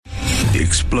The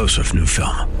explosive new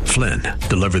film, Flynn,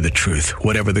 deliver the truth,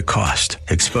 whatever the cost,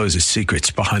 exposes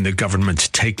secrets behind the government's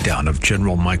takedown of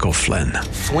General Michael Flynn.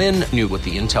 Flynn knew what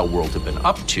the intel world had been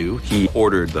up to. He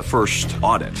ordered the first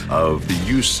audit of the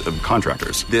use of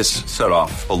contractors. This set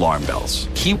off alarm bells.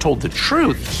 He told the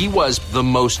truth. He was the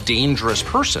most dangerous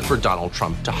person for Donald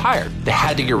Trump to hire. They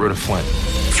had to get rid of Flynn.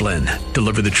 Flynn,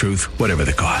 deliver the truth, whatever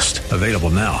the cost. Available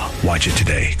now. Watch it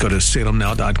today. Go to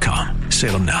salemnow.com.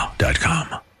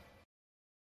 salemnow.com.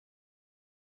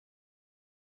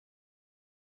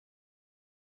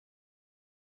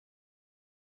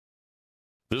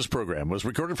 This program was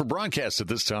recorded for broadcast at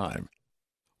this time.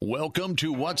 Welcome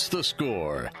to What's the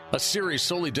Score, a series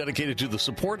solely dedicated to the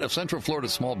support of Central Florida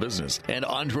small business and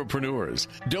entrepreneurs.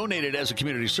 Donated as a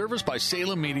community service by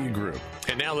Salem Media Group.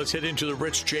 And now let's head into the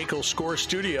Rich Jekyll Score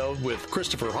Studio with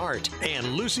Christopher Hart and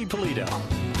Lucy Polito.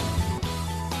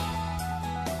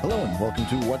 Hello and welcome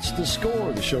to What's the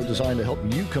Score, the show designed to help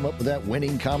you come up with that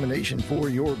winning combination for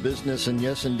your business. And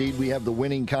yes, indeed, we have the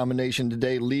winning combination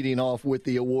today, leading off with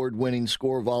the award-winning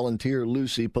score volunteer,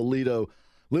 Lucy Polito.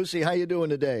 Lucy, how you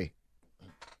doing today?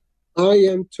 I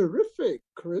am terrific.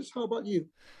 Chris, how about you?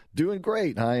 Doing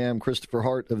great. I am Christopher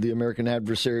Hart of the American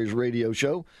Adversaries radio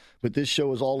show, but this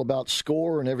show is all about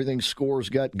SCORE and everything SCORE's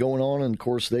got going on. And, of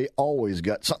course, they always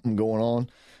got something going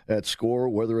on at SCORE,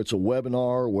 whether it's a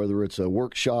webinar, whether it's a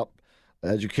workshop,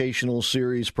 educational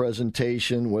series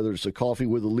presentation, whether it's a Coffee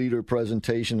with a Leader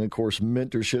presentation. Of course,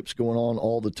 mentorships going on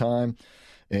all the time.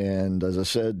 And as I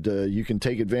said, you can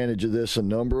take advantage of this a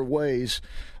number of ways.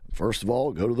 First of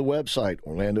all, go to the website,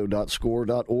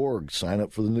 orlando.score.org. Sign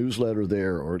up for the newsletter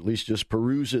there, or at least just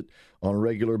peruse it on a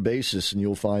regular basis, and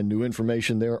you'll find new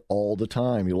information there all the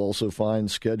time. You'll also find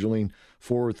scheduling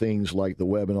for things like the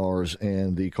webinars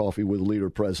and the Coffee with a Leader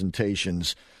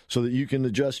presentations so that you can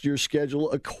adjust your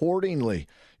schedule accordingly.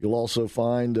 You'll also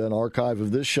find an archive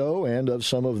of this show and of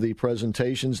some of the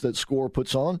presentations that SCORE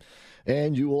puts on.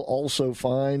 And you will also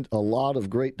find a lot of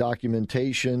great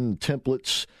documentation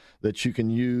templates that you can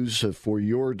use for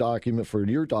your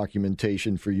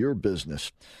documentation for your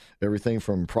business. Everything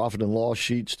from profit and loss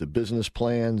sheets to business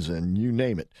plans and you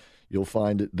name it. You'll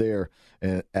find it there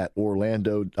at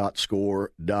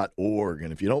orlando.score.org.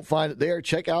 And if you don't find it there,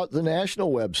 check out the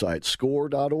national website,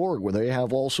 score.org, where they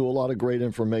have also a lot of great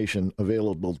information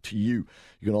available to you.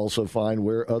 You can also find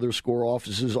where other SCORE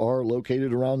offices are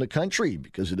located around the country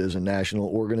because it is a national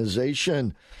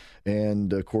organization.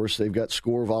 And, of course, they've got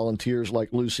SCORE volunteers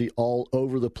like Lucy all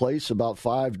over the place, about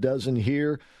 5 dozen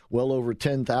here, well over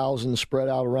 10,000 spread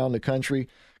out around the country,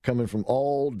 coming from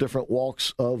all different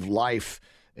walks of life.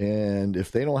 And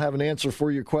if they don't have an answer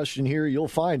for your question here, you'll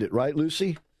find it, right,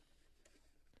 Lucy?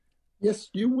 Yes,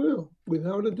 you will,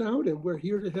 without a doubt, and we're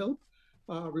here to help.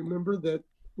 Remember that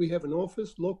we have an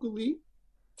office locally,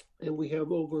 and we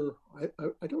have over, I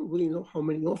don't really know how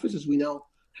many offices we now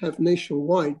have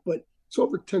nationwide, but it's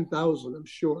over 10,000, I'm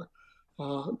sure.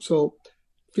 So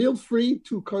feel free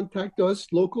to contact us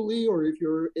locally, or if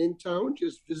you're in town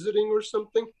just visiting or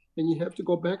something and you have to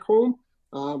go back home,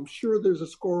 I'm sure there's a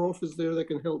SCORE office there that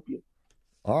can help you.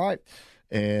 All right.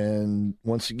 And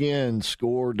once again,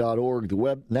 score.org,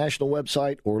 the national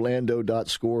website,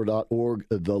 orlando.score.org,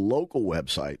 the local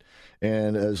website.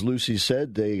 And as Lucy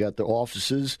said, they got their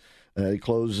offices. They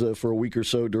close for a week or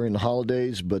so during the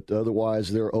holidays, but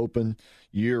otherwise they're open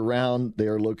year-round. They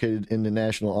are located in the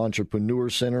National Entrepreneur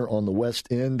Center on the west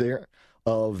end there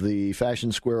of the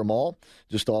Fashion Square Mall,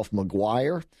 just off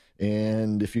McGuire.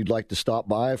 And if you'd like to stop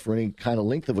by for any kind of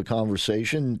length of a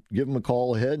conversation, give them a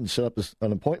call ahead and set up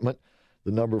an appointment.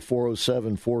 The number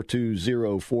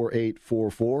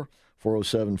 407-420-4844,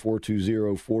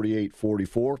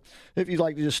 407-420-4844. If you'd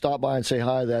like to just stop by and say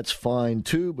hi, that's fine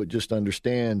too, but just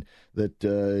understand that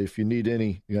if you need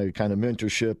any kind of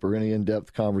mentorship or any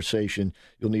in-depth conversation,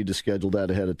 you'll need to schedule that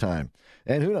ahead of time.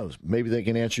 And who knows, maybe they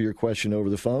can answer your question over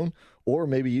the phone, or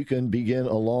maybe you can begin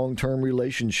a long-term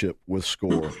relationship with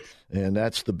SCORE, and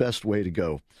that's the best way to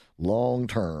go,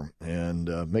 long-term, and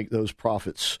make those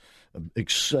profits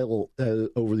excel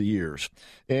over the years.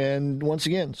 And once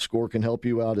again, SCORE can help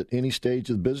you out at any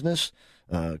stage of the business.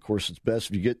 Of course, it's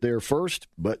best if you get there first,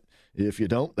 but if you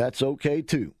don't, that's okay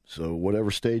too. So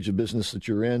whatever stage of business that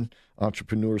you're in,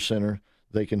 Entrepreneur Center,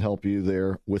 they can help you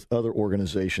there with other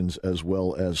organizations as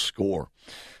well as SCORE.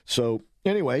 So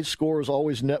anyway, SCORE is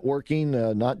always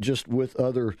networking, not just with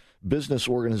other business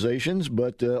organizations,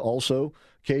 but also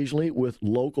occasionally with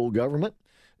local government.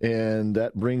 And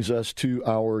that brings us to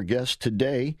our guest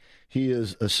today. He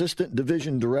is Assistant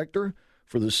Division Director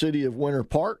for the City of Winter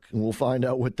Park, and we'll find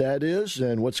out what that is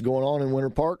and what's going on in Winter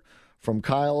Park from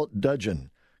Kyle Dudgeon.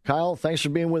 Kyle, thanks for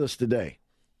being with us today.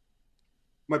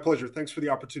 My pleasure. Thanks for the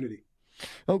opportunity.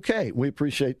 Okay, we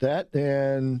appreciate that.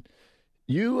 And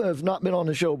you have not been on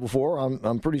the show before.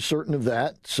 I'm pretty certain of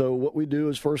that. So what we do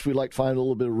is first we like to find a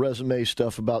little bit of resume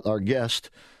stuff about our guest.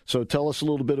 So tell us a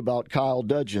little bit about Kyle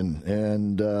Dudgeon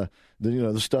and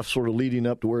the stuff sort of leading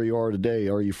up to where you are today.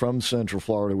 Are you from Central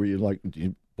Florida? Were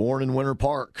you born in Winter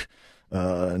Park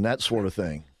and that sort of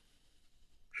thing?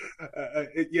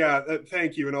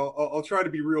 Thank you. And I'll try to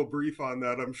be real brief on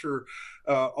that. I'm sure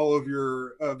all of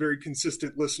your very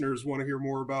consistent listeners want to hear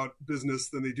more about business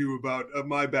than they do about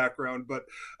my background. But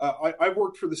I've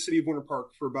worked for the city of Winter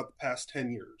Park for about the past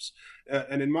 10 years.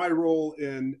 And in my role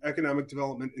in economic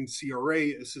development and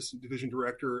CRA, assistant division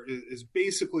director, is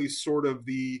basically sort of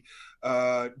the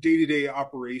day-to-day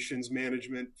operations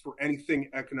management for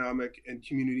anything economic and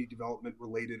community development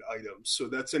related items. So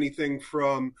that's anything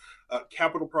from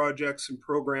capital projects and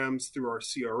programs through our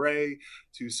CRA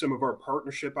to some of our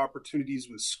partnership opportunities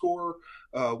with SCORE.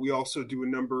 We also do a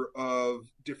number of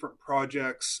different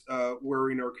projects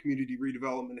wearing our community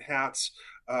redevelopment hats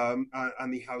on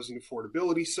the housing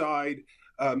affordability side.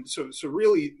 So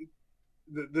really,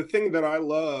 the thing that I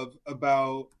love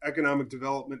about economic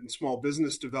development and small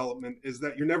business development is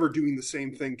that you're never doing the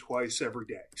same thing twice every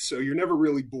day. So you're never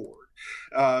really bored.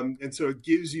 And so it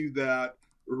gives you that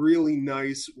really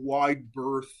nice wide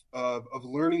berth of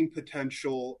learning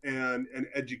potential and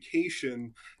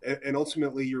education. And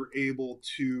ultimately, you're able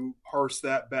to parse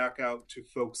that back out to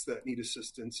folks that need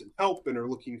assistance and help and are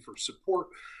looking for support.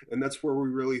 And that's where we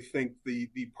really think the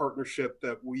partnership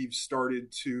that we've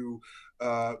started to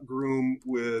groom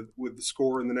with the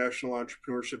SCORE and the National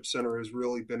Entrepreneurship Center has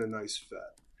really been a nice fit.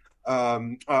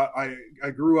 I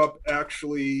grew up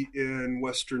actually in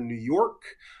Western New York,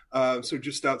 so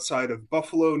just outside of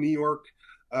Buffalo, New York.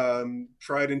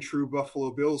 Tried and true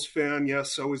Buffalo Bills fan.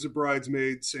 Yes, always a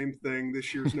bridesmaid. Same thing.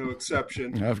 This year's no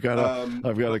exception. I've got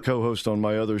a co-host on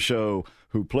my other show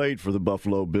who played for the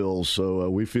Buffalo Bills, so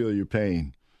we feel your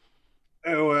pain.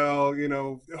 Oh, well,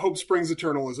 hope springs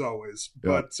eternal as always.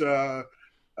 Yeah. But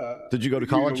did you go to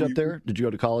college up there? Did you go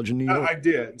to college in New York? I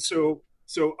did. So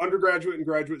undergraduate and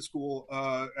graduate school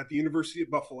at the University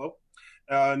of Buffalo.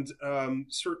 And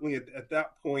certainly at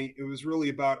that point, it was really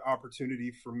about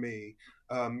opportunity for me.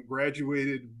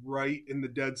 Graduated right in the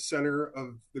dead center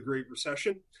of the Great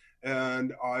Recession.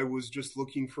 And I was just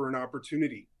looking for an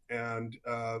opportunity and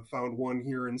found one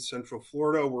here in Central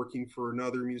Florida working for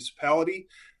another municipality.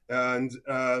 And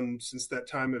since that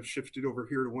time, I've shifted over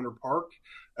here to Winter Park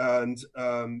and,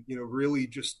 really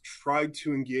just tried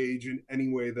to engage in any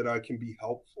way that I can be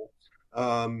helpful.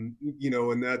 And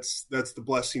that's the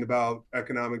blessing about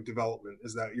economic development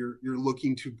is that you're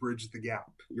looking to bridge the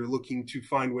gap. You're looking to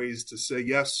find ways to say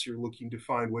yes. You're looking to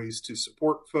find ways to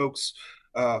support folks,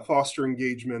 foster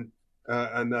engagement.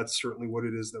 And that's certainly what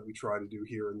it is that we try to do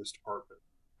here in this department.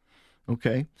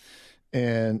 Okay.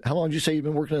 And how long did you say you've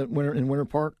been working in Winter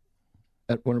Park?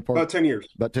 At Winter Park? About 10 years.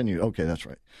 About 10 years. Okay, that's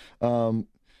right.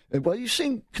 Well, you've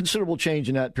seen considerable change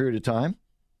in that period of time.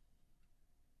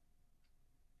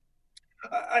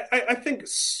 I think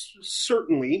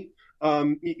certainly,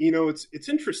 it's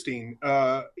interesting.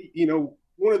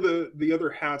 One of the other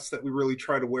hats that we really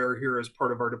try to wear here as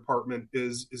part of our department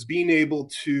is being able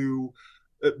to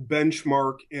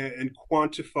benchmark and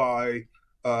quantify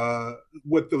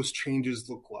what those changes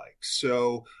look like.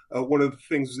 So one of the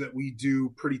things that we do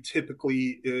pretty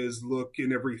typically is look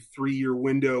in every 3-year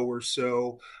window or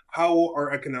so, how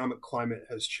our economic climate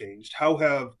has changed. How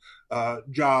have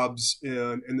jobs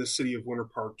in the city of Winter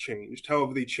Park changed? How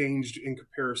have they changed in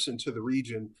comparison to the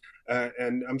region?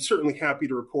 And I'm certainly happy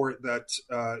to report that,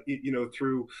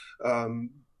 through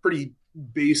pretty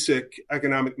basic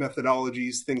economic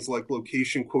methodologies, things like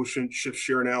location quotient, shift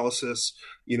share analysis.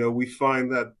 We find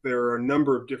that there are a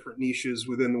number of different niches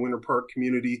within the Winter Park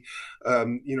community,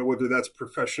 whether that's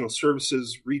professional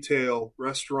services, retail,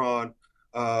 restaurant,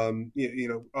 other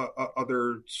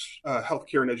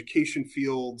healthcare and education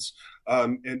fields.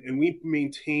 And we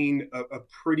maintain a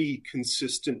pretty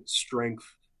consistent strength,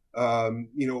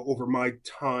 over my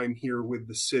time here with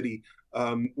the city.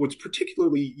 What's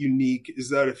particularly unique is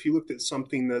that if you looked at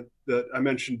something that I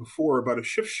mentioned before about a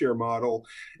shift share model,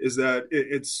 is that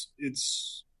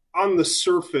it's on the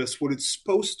surface, what it's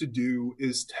supposed to do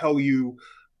is tell you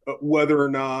whether or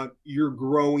not you're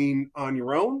growing on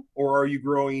your own or are you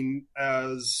growing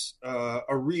as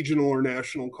a regional or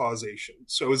national causation.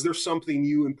 So is there something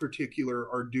you in particular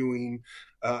are doing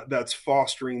that's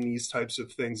fostering these types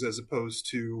of things as opposed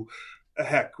to,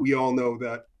 heck, we all know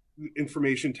that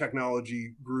information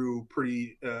technology grew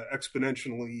pretty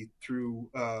exponentially through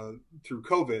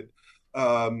COVID.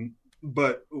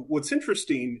 But what's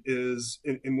interesting is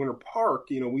in Winter Park,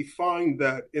 we find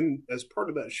that as part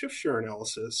of that shift share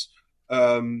analysis,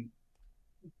 our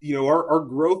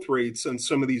growth rates on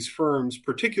some of these firms,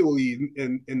 particularly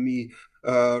in the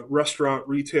restaurant,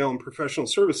 retail, and professional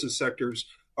services sectors,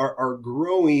 are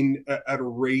growing at a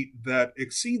rate that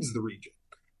exceeds the region.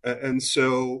 And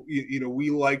so, we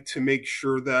like to make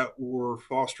sure that we're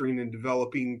fostering and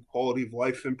developing quality of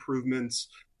life improvements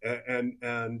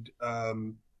and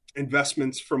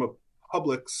investments from a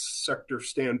public sector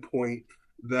standpoint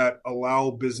that allow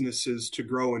businesses to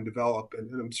grow and develop. And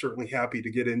I'm certainly happy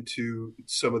to get into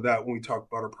some of that when we talk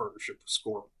about our partnership with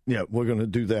SCORE. Yeah, we're going to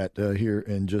do that here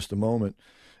in just a moment.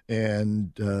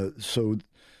 And so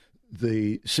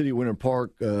the city of Winter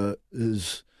Park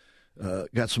is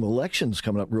got some elections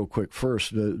coming up real quick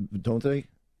first, don't they?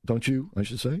 Don't you, I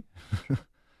should say?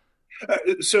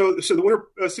 So the city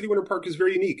of Winter Park is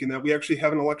very unique in that we actually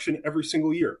have an election every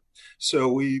single year.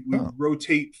 So we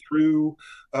rotate through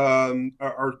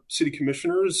our city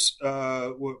commissioners,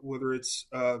 whether it's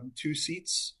 2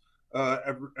 seats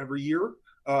every year,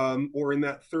 or in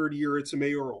that third year, it's a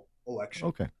mayoral election.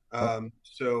 Okay.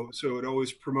 So it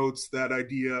always promotes that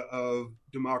idea of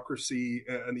democracy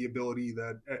and the ability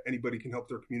that anybody can help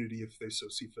their community if they so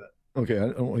see fit. Okay, I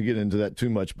don't want to get into that too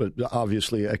much, but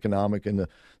obviously economic and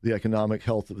the economic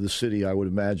health of the city, I would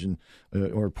imagine,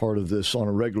 are part of this on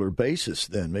a regular basis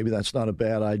then. Maybe that's not a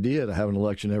bad idea to have an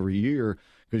election every year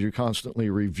because you're constantly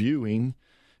reviewing,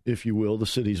 if you will, the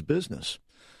city's business.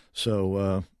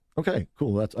 So, okay,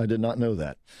 cool. I did not know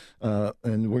that.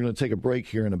 And we're going to take a break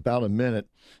here in about a minute,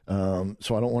 so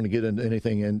I don't want to get into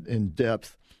anything in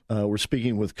depth. We're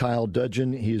speaking with Kyle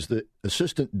Dudgeon. He's the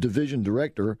Assistant Division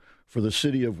Director for the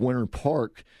City of Winter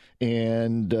Park.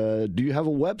 And do you have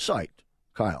a website,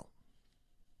 Kyle?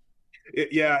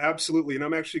 Yeah, absolutely. And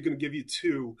I'm actually going to give you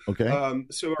 2. Okay.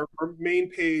 So our main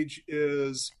page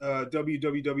is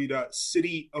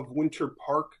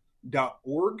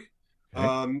www.cityofwinterpark.org.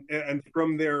 Okay. And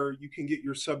from there, you can get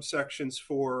your subsections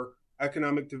for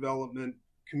economic development,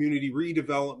 community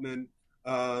redevelopment,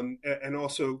 and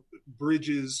also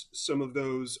bridges some of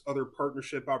those other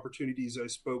partnership opportunities I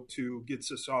spoke to,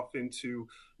 gets us off into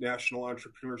National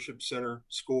Entrepreneurship Center,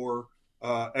 SCORE,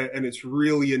 and it's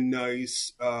really a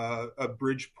nice a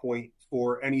bridge point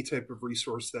for any type of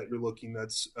resource that you're looking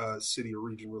that's city or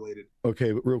region related.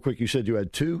 Okay, but real quick, you said you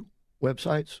had 2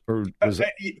 websites, or was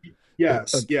that?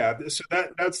 Yes, yeah. So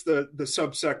that's the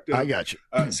subsect. I got you.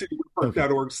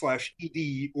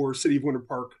 Citywinterpark.org/ED or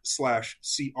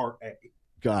citywinterpark/CRA.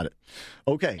 Got it.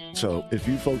 Okay, so if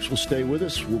you folks will stay with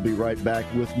us, we'll be right back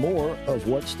with more of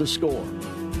What's the Score?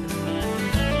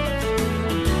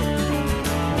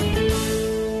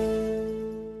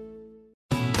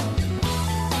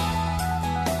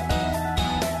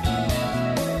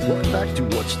 Welcome back to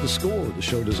What's the Score, the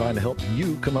show designed to help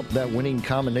you come up with that winning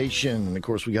combination. And of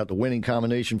course, we got the winning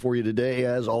combination for you today,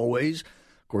 as always.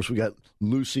 Of course, we got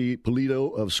Lucy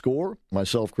Polito of SCORE,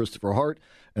 myself, Christopher Hart,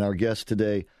 and our guest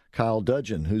today, Kyle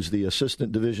Dudgeon, who's the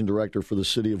Assistant Division Director for the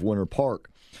City of Winter Park.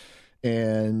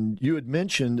 And you had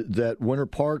mentioned that Winter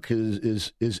Park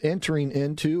is entering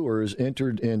into or has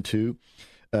entered into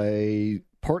a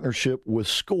partnership with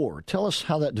SCORE. Tell us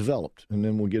how that developed, and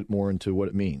then we'll get more into what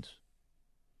it means.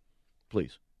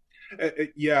 Please.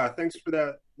 Yeah, thanks for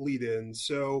that lead in.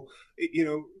 So,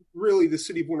 really the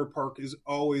City of Winter Park is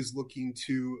always looking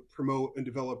to promote and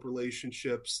develop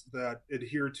relationships that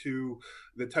adhere to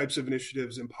the types of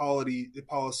initiatives and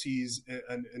policies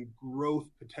and growth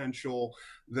potential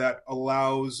that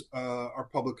allows our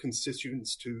public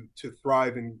constituents to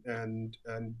thrive and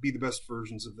be the best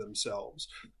versions of themselves.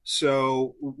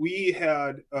 So we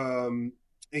had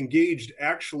engaged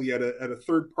actually at a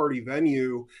third-party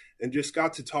venue and just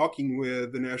got to talking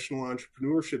with the National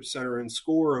Entrepreneurship Center and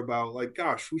SCORE about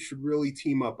we should really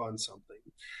team up on something.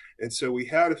 And so we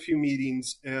had a few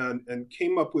meetings and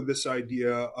came up with this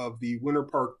idea of the Winter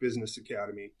Park Business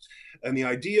Academy. And the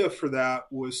idea for that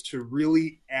was to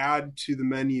really add to the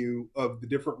menu of the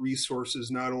different resources,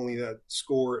 not only that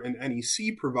SCORE and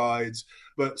NEC provides,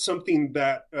 but something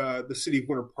that the City of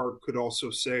Winter Park could also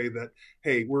say that,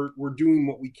 hey, we're doing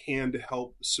what we can to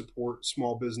help support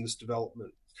small business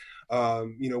development. I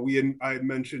had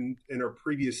mentioned in our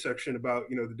previous section about,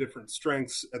 the different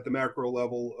strengths at the macro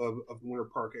level of the Winter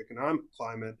Park economic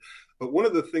climate. But one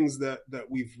of the things that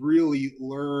we've really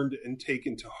learned and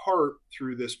taken to heart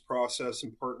through this process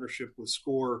in partnership with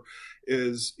SCORE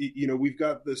is, we've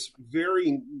got this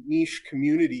very niche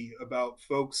community about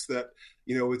folks that,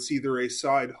 it's either a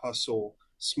side hustle,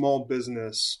 small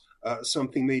business,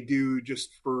 something they do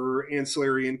just for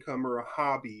ancillary income or a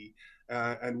hobby.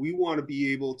 And we want to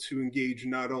be able to engage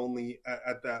not only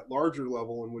at that larger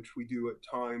level in which we do at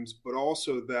times, but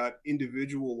also that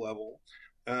individual level.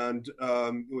 And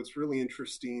what's really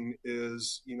interesting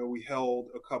is, we held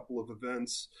a couple of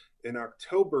events in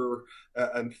October,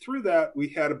 and through that we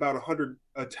had about 100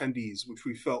 attendees, which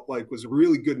we felt like was a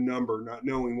really good number, not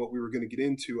knowing what we were going to get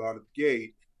into out of the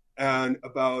gate. And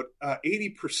about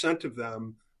 80% of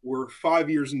them were 5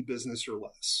 years in business or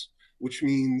less, which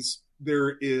means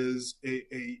there is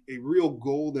a real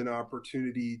golden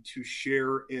opportunity to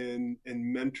share in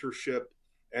mentorship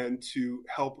and to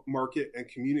help market and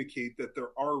communicate that there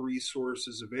are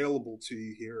resources available to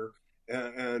you here.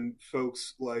 And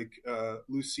folks like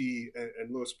Lucy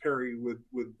and Lois Perry with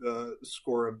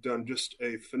SCORE have done just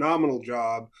a phenomenal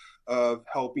job of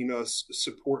helping us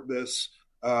support this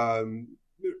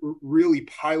really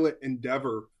pilot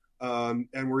endeavor,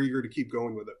 and we're eager to keep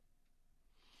going with it.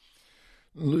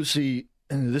 Lucy,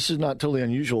 this is not totally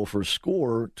unusual for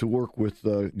SCORE to work with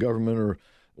government or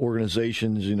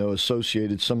organizations,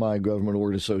 associated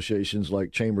semi-government associations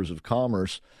like chambers of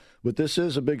commerce. But this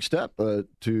is a big step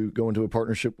to go into a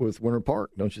partnership with Winter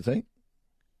Park, don't you think?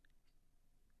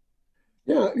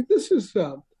 Yeah, this is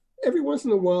every once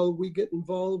in a while we get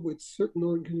involved with certain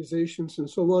organizations and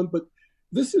so on, but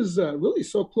this is really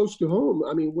so close to home.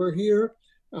 I mean, we're here.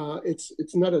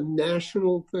 It's not a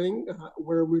national thing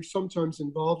where we're sometimes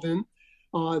involved in.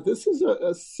 This is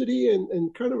a city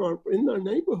and kind of in our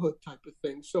neighborhood type of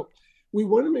thing. So we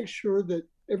want to make sure that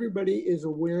everybody is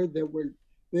aware that we're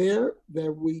there,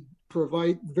 that we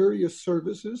provide various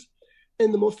services.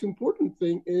 And the most important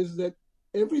thing is that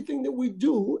everything that we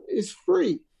do is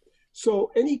free.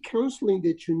 So any counseling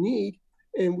that you need,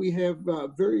 and we have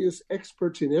various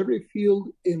experts in every field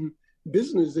in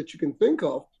business that you can think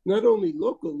of, not only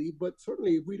locally, but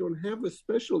certainly if we don't have a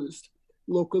specialist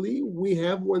locally, we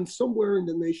have one somewhere in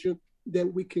the nation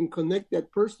that we can connect that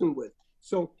person with.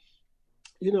 So,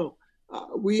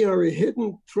 we are a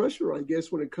hidden treasure, I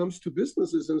guess, when it comes to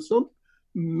businesses, and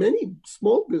many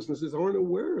small businesses aren't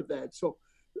aware of that. So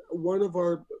one of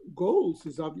our goals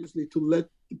is obviously to let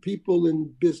the people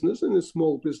in business and in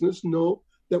small business know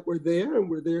that we're there and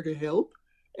we're there to help.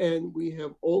 And we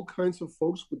have all kinds of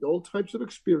folks with all types of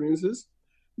experiences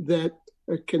that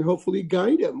can hopefully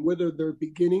guide them, whether they're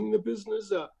beginning the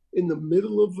business, in the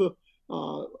middle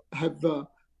of, have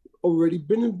already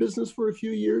been in business for a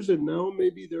few years, and now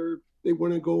maybe they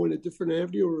want to go in a different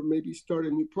avenue or maybe start a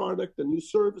new product, a new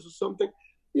service or something.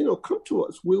 Come to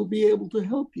us. We'll be able to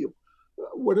help you.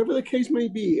 Whatever the case may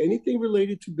be, anything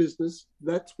related to business,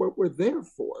 that's what we're there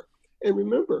for. And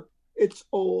remember, it's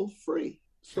all free.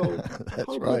 So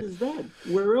how good is that?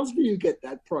 Where else do you get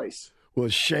that price? Well,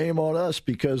 shame on us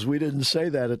because we didn't say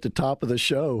that at the top of the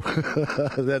show,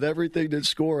 that everything that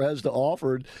SCORE has to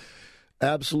offer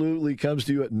absolutely comes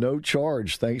to you at no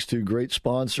charge, thanks to great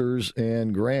sponsors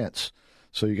and grants.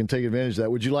 So you can take advantage of that.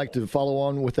 Would you like to follow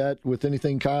on with that, with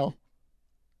anything, Kyle?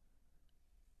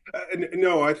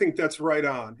 No, I think that's right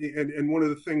on. And one of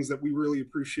the things that we really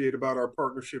appreciate about our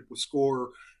partnership with SCORE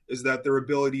is that their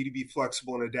ability to be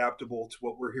flexible and adaptable to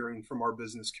what we're hearing from our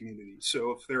business community.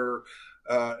 So if they're,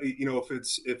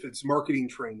 if it's marketing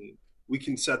training, we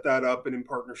can set that up and in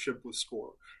partnership with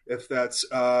SCORE. If that's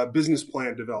business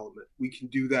plan development, we can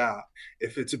do that.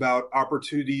 If it's about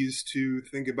opportunities to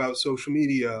think about social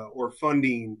media or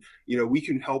funding, we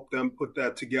can help them put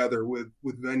that together with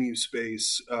venue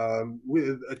space,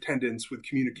 with attendance, with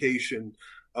communication.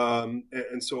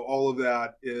 And so all of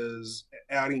that is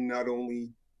adding not only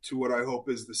to what I hope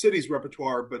is the city's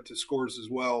repertoire, but to SCORE's as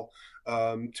well,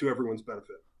 to everyone's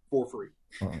benefit for free.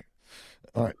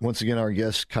 All right. Once again, our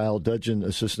guest, Kyle Dudgeon,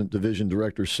 Assistant Division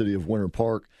Director, City of Winter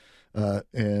Park,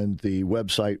 and the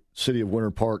website,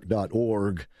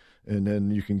 cityofwinterpark.org. And then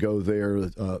you can go there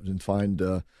and find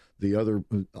the other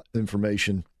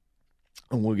information.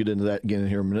 And we'll get into that again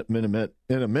here in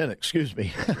a minute. Excuse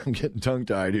me. I'm getting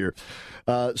tongue-tied here.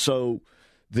 So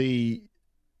the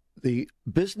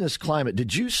business climate,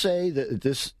 did you say that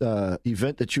this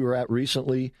event that you were at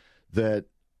recently, that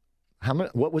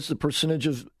what was the percentage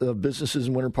of businesses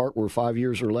in Winter Park were 5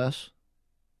 years or less?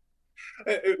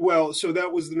 Well, so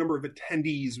that was the number of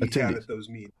attendees we had at those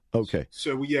meetings. Okay.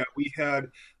 So we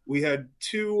had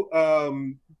two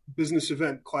business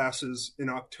event classes in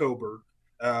October,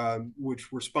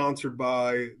 which were sponsored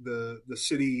by the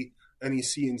city,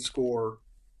 NEC, and SCORE,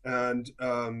 and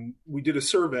we did a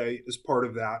survey as part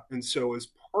of that. And so as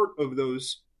part of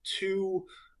those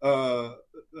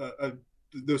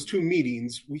two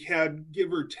meetings, we had,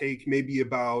 give or take, maybe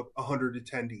about 100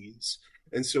 attendees.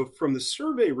 And so from the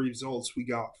survey results we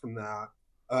got from that,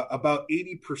 about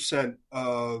 80%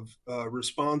 of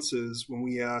responses when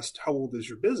we asked, how old is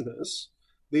your business?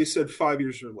 They said 5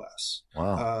 years or less.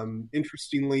 Wow.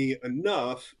 Interestingly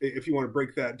enough, if you want to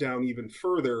break that down even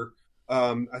further,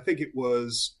 I think it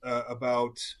was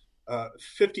about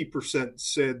 50%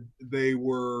 said they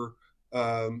were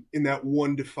in that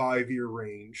 1 to 5 year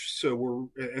range.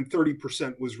 And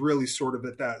 30% was really sort of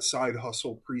at that side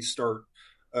hustle pre-start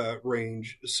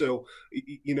range. So,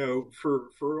 for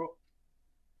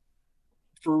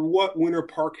what Winter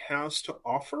Park has to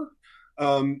offer,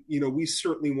 we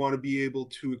certainly want to be able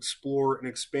to explore and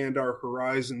expand our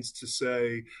horizons to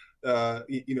say,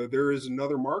 there is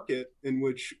another market in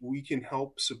which we can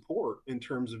help support in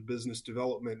terms of business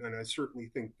development. And I certainly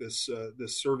think this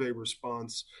survey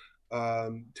response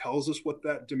tells us what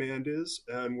that demand is,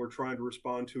 and we're trying to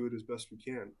respond to it as best we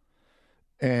can.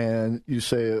 And you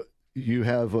say you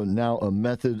have now a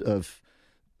method of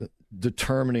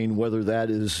determining whether that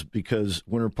is because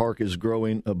Winter Park is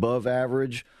growing above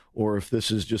average or if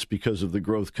this is just because of the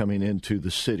growth coming into the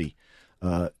city.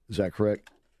 Is that correct?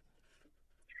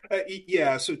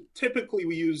 Yeah, so typically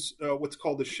we use what's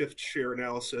called the shift share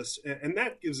analysis, and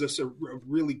that gives us a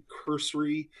really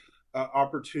cursory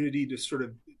opportunity to sort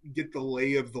of get the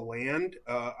lay of the land.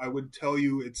 I would tell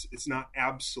you it's not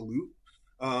absolute,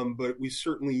 but we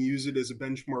certainly use it as a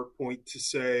benchmark point to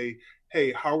say,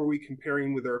 hey, how are we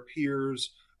comparing with our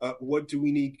peers? What do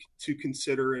we need to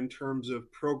consider in terms of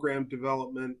program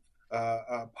development,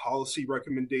 policy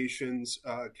recommendations,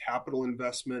 capital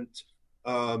investment?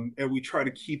 And we try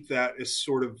to keep that as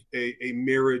sort of a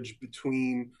marriage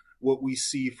between what we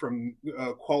see from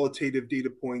qualitative data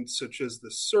points such as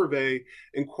the survey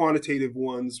and quantitative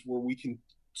ones where we can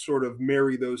sort of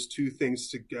marry those two things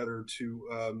together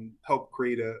to help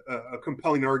create a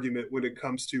compelling argument when it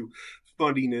comes to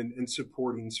funding and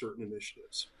supporting certain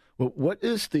initiatives. Well, what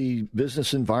is the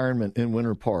business environment in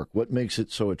Winter Park? What makes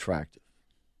it so attractive?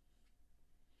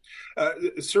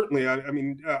 Certainly.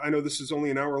 I know this is only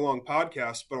an hour-long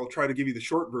podcast, but I'll try to give you the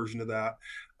short version of that.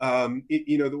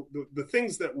 The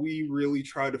things that we really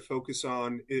try to focus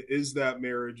on is that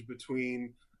marriage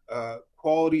between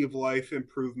quality of life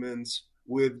improvements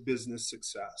with business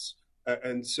success.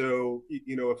 And so,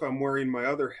 if I'm wearing my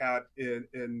other hat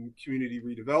in community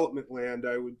redevelopment land,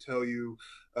 I would tell you,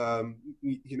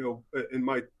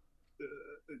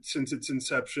 since its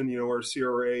inception, our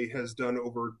CRA has done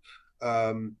over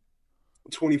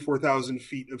 24,000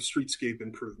 feet of streetscape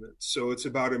improvements. So it's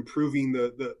about improving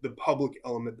the public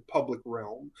element, the public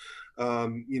realm.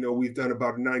 We've done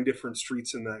about 9 different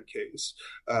streets in that case.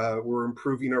 We're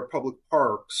improving our public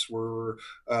parks. We're,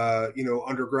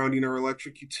 undergrounding our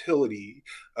electric utility.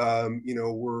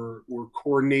 We're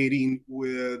coordinating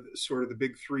with sort of the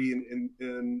big three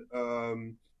in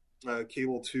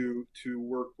cable to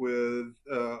work with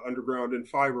underground and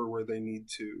fiber where they need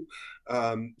to.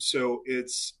 So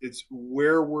it's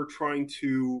where we're trying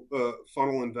to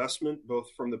funnel investment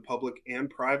both from the public and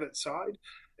private side,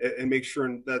 and make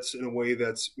sure that's in a way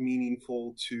that's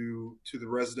meaningful to the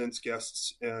residents,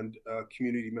 guests, and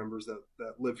community members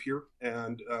that live here,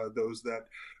 and those that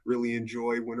really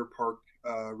enjoy Winter Park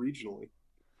regionally.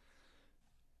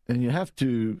 And you have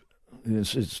to,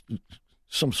 it's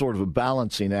some sort of a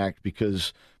balancing act,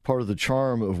 because part of the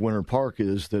charm of Winter Park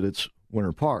is that it's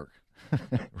Winter Park,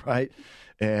 right?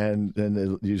 And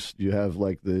then you have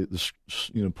like the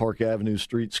Park Avenue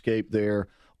streetscape there,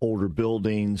 older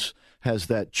buildings, has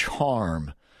that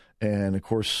charm, and of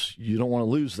course you don't want to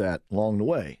lose that along the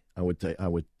way. I would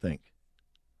think.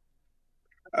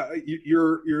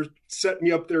 You're setting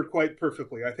me up there quite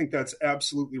perfectly. I think that's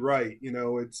absolutely right.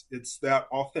 It's that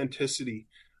authenticity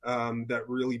that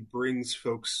really brings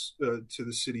folks to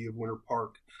the city of Winter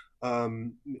Park.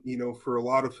 For a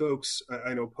lot of folks,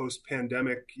 I know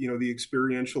post-pandemic, the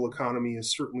experiential economy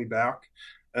is certainly back.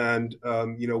 And,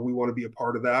 we want to be a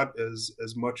part of that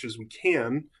as much as we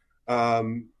can.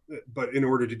 But in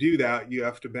order to do that, you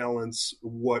have to balance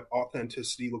what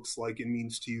authenticity looks like and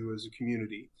means to you as a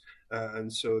community.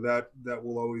 And so that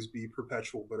will always be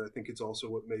perpetual. But I think it's also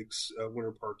what makes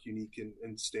Winter Park unique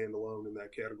and stand alone in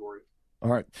that category. All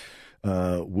right.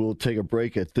 We'll take a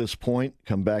break at this point,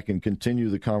 come back and continue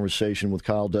the conversation with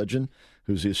Kyle Dudgeon,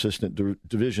 who's the Assistant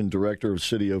Division Director of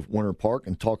City of Winter Park,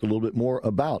 and talk a little bit more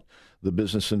about the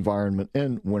business environment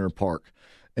in Winter Park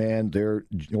and their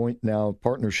joint now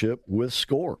partnership with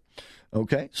SCORE.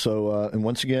 Okay, so and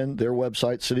once again, their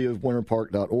website,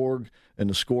 cityofwinterpark.org, and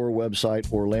the SCORE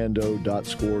website,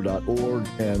 orlando.score.org,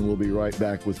 and we'll be right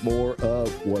back with more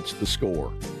of What's the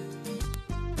Score?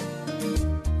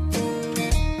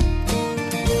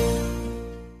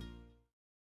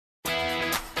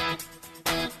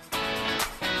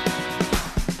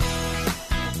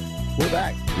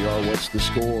 What's the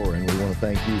Score? And we want to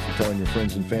thank you for telling your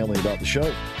friends and family about the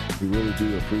show. We really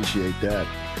do appreciate that.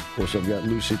 Of course, I've got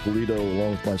Lucy Polito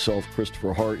along with myself,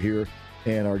 Christopher Hart here,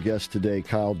 and our guest today,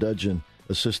 Kyle Dudgeon,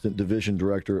 Assistant Division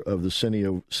Director of the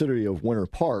City of Winter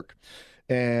Park.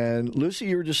 And Lucy,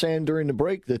 you were just saying during the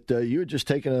break that you had just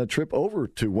taken a trip over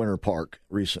to Winter Park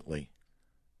recently.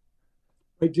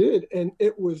 I did, and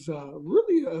it was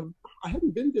really, I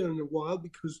hadn't been there in a while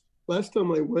because last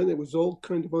time I went, it was all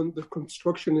kind of under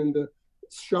construction in the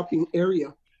shopping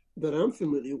area that I'm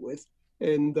familiar with.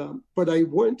 And but I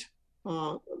went,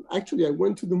 I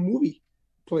went to the movie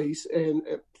place, and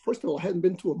first of all, I hadn't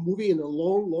been to a movie in a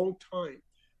long, long time.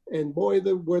 And boy,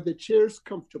 were the chairs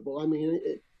comfortable. I mean,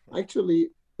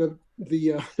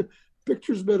 the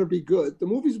pictures better be good. The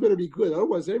movies better be good.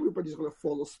 Otherwise, everybody's going to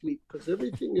fall asleep because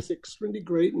everything is extremely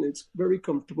great and it's very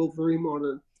comfortable, very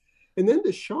modern. And then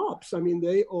the shops, I mean,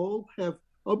 they all have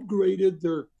upgraded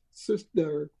their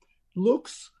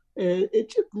looks, and it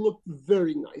just looked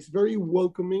very nice, very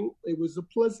welcoming. It was a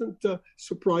pleasant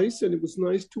surprise, and it was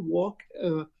nice to walk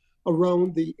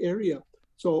around the area.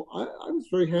 So I was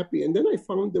very happy. And then I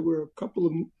found there were a couple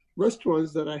of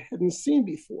restaurants that I hadn't seen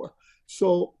before.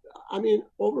 So, I mean,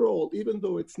 overall, even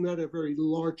though it's not a very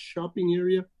large shopping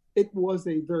area, it was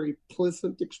a very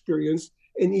pleasant experience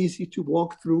and easy to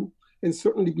walk through, and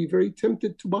certainly be very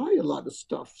tempted to buy a lot of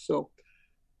stuff. So,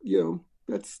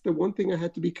 that's the one thing I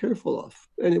had to be careful of.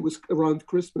 And it was around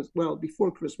Christmas, well,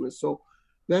 before Christmas. So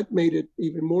that made it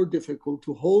even more difficult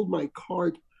to hold my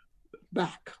cart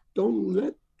back. Don't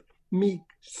let me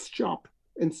shop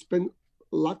and spend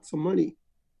lots of money.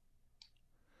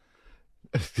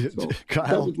 So Kyle,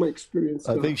 that was my experience.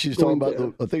 I think she's talking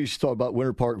about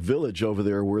Winter Park Village over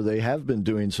there, where they have been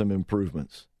doing some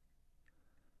improvements.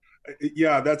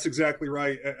 Yeah, that's exactly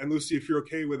right. And Lucy, if you're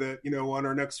okay with it, on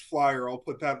our next flyer, I'll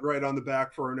put that right on the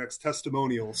back for our next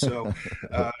testimonial. So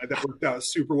that worked out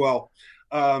super well.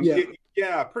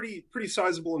 Pretty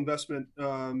sizable investment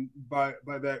by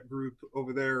that group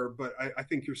over there. But I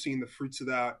think you're seeing the fruits of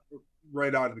that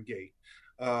right out of the gate.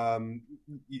 And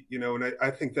I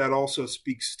think that also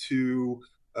speaks to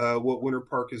what Winter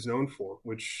Park is known for,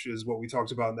 which is what we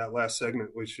talked about in that last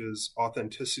segment, which is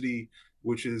authenticity,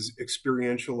 which is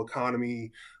experiential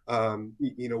economy,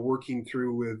 working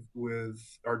through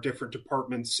with our different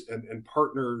departments and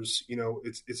partners.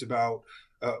 It's about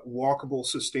walkable,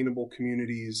 sustainable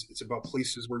communities. It's about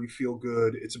places where you feel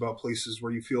good. It's about places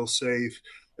where you feel safe,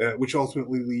 which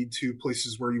ultimately lead to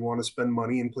places where you want to spend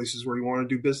money and places where you want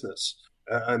to do business.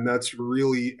 And that's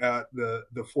really at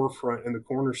the forefront and the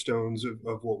cornerstones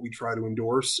of what we try to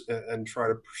endorse and try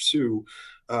to pursue,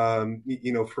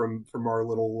 from our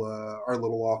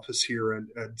little office here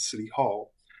at City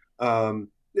Hall. And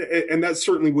that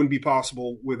certainly wouldn't be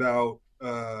possible without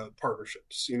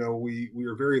partnerships. We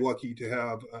are very lucky to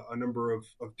have a number of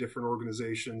different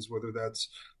organizations, whether that's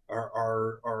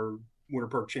our Winter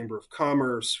Park Chamber of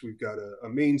Commerce. We've got a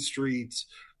Main Street,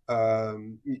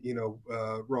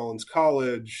 Rollins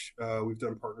College. We've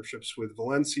done partnerships with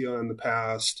Valencia in the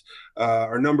past.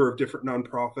 Our number of different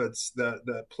nonprofits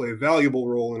that play a valuable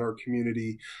role in our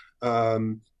community.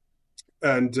 And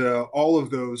all of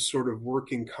those sort of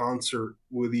work in concert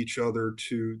with each other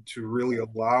to really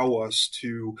allow us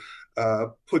to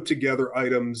put together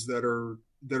items that are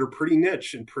pretty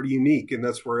niche and pretty unique. And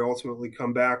that's where I ultimately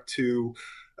come back to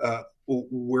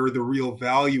where the real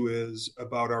value is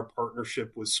about our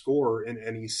partnership with SCORE and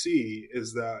NEC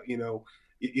is that,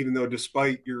 even though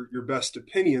despite your best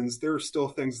opinions, there are still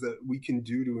things that we can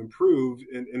do to improve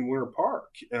in Winter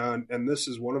Park. And this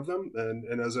is one of them.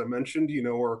 And as I mentioned,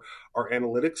 our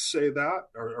analytics say that,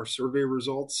 our survey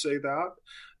results say that.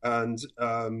 And,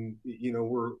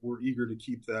 we're eager to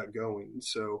keep that going.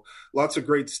 So lots of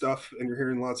great stuff. And you're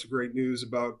hearing lots of great news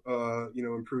about,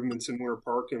 improvements in Winter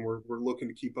Park. And we're looking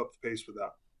to keep up the pace with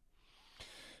that.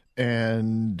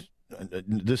 And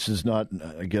this is not,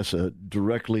 I guess,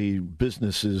 directly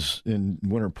businesses in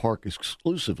Winter Park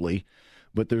exclusively,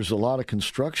 but there's a lot of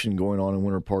construction going on in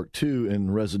Winter Park, too,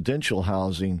 in residential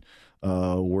housing,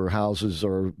 where houses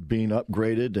are being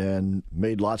upgraded and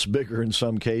made lots bigger in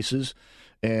some cases.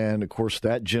 And, of course,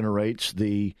 that generates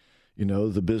the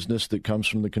business that comes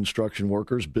from the construction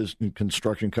workers,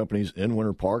 construction companies in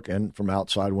Winter Park and from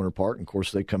outside Winter Park. And, of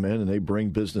course, they come in and they bring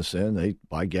business in. They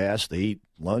buy gas, they eat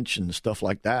lunch and stuff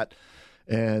like that.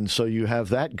 And so you have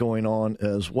that going on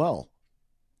as well.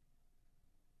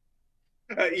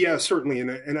 Yeah, certainly.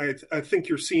 And I think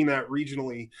you're seeing that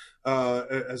regionally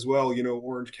as well.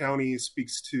 Orange County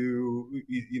speaks to,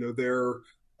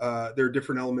 their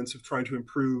different elements of trying to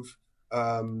improve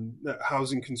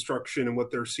housing construction and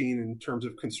what they're seeing in terms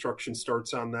of construction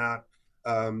starts on that.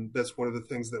 That's one of the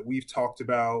things that we've talked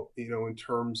about, in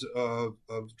terms of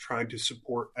trying to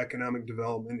support economic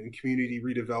development and community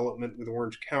redevelopment with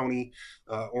Orange County.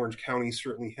 Orange County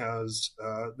certainly has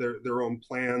their own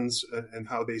plans and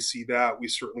how they see that. We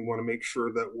certainly want to make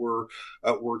sure that we're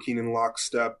working in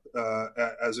lockstep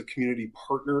as a community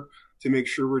partner to make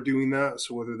sure we're doing that.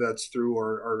 So whether that's through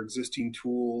our existing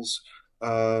tools,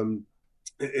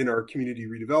 in our community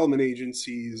redevelopment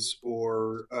agencies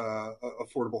or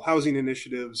affordable housing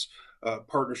initiatives,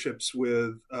 partnerships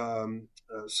with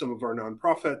some of our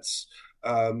nonprofits.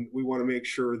 We want to make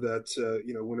sure that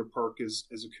Winter Park is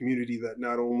a community that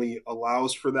not only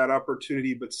allows for that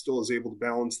opportunity, but still is able to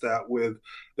balance that with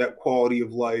that quality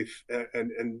of life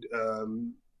and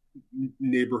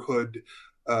neighborhood,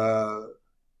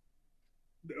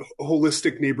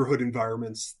 holistic neighborhood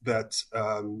environments that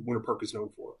Winter Park is known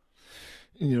for.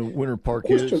 Winter Park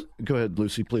is. Go ahead,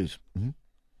 Lucy, please. Mm-hmm.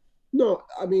 No,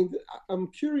 I mean, I'm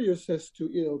curious as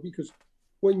to, because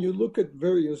when you look at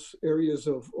various areas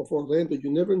of Orlando,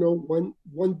 you never know when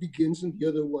one begins and the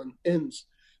other one ends.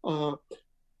 How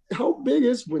big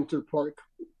is Winter Park?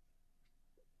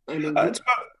 I mean, it's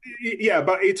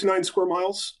about 8 to 9 square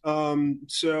miles.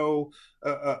 So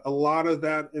a lot of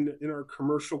that in our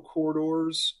commercial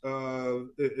corridors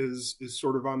is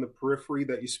sort of on the periphery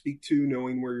that you speak to,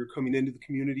 knowing where you're coming into the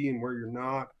community and where you're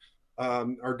not.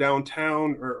 Our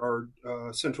downtown, our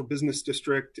central business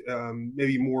district,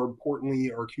 maybe more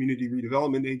importantly, our community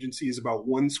redevelopment agency is about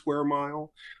 1 square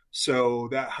mile. So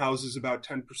that houses about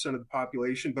 10% of the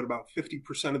population, but about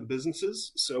 50% of the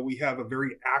businesses. So we have a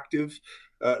very active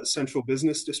central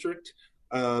business district,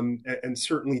 and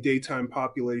certainly daytime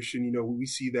population. We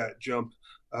see that jump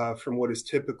from what is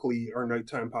typically our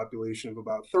nighttime population of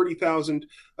about 30,000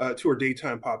 to our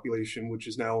daytime population, which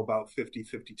is now about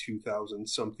 52,000,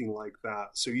 something like that.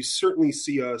 So you certainly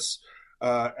see us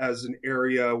as an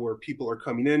area where people are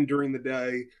coming in during the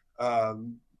day,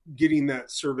 getting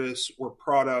that service or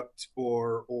product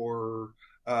or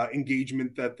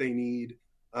engagement that they need.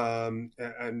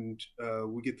 And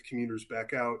we get the commuters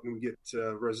back out, and we get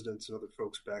residents and other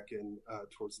folks back in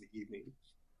towards the evening.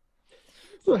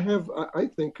 So I have, I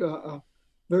think,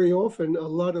 very often a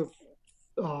lot of,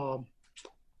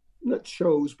 not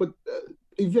shows, but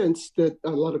events that a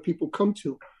lot of people come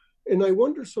to. And I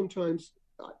wonder sometimes,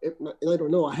 and I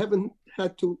don't know, I haven't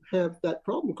had to have that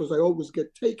problem because I always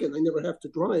get taken. I never have to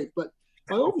drive. But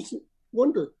I always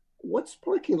wonder, what's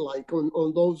parking like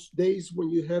on those days when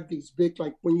you have these big,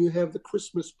 like when you have the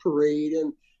Christmas parade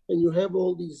and you have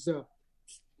all these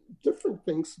different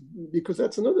things, because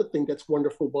that's another thing that's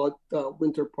wonderful about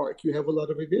Winter Park. You have a lot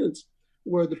of events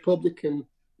where the public can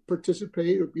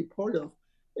participate or be part of.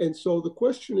 And so the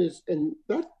question is, and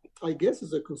that I guess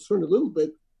is a concern a little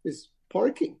bit, is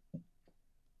parking.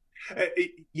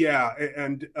 Yeah,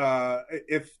 and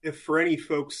if for any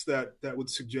folks that would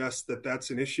suggest that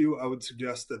that's an issue, I would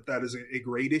suggest that is a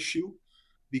great issue,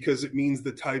 because it means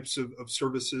the types of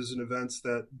services and events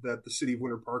that the city of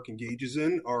Winter Park engages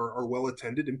in are well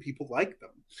attended and people like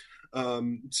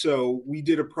them. So we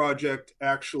did a project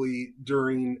actually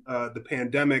during the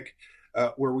pandemic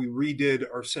where we redid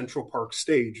our Central Park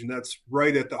stage, and that's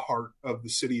right at the heart of the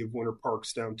city of Winter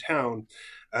Park's downtown.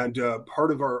 And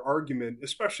part of our argument,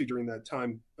 especially during that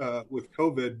time with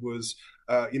COVID, was,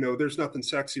 there's nothing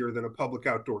sexier than a public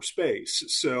outdoor space.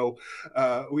 So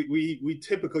we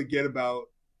typically get about,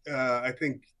 I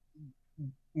think,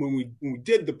 when we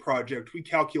did the project, we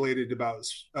calculated about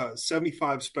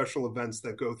 75 special events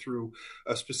that go through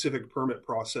a specific permit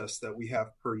process that we have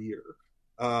per year.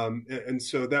 And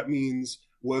so that means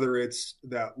whether it's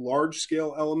that large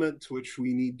scale element to which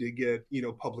we need to get,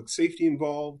 public safety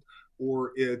involved,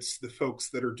 or it's the folks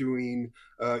that are doing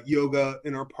yoga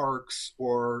in our parks,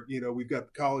 or, we've got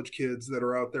the college kids that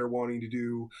are out there wanting to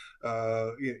do,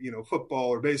 football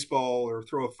or baseball or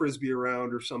throw a Frisbee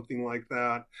around or something like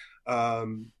that.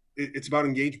 It's about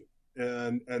engagement.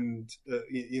 And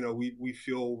we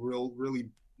feel really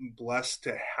blessed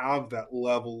to have that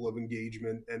level of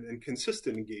engagement and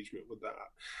consistent engagement with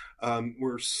that.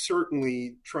 We're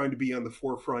certainly trying to be on the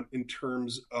forefront in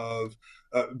terms of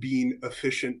being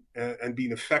efficient and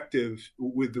being effective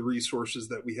with the resources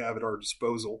that we have at our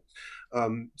disposal.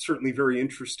 Certainly very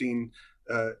interesting.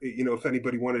 If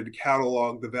anybody wanted to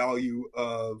catalog the value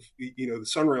of, the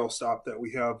Sunrail stop that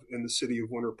we have in the city of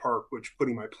Winter Park, which,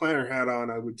 putting my planner hat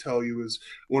on, I would tell you is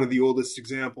one of the oldest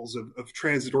examples of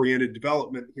transit-oriented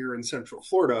development here in Central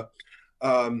Florida.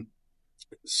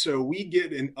 So we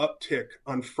get an uptick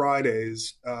on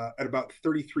Fridays at about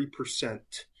 33%.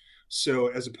 So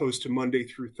as opposed to Monday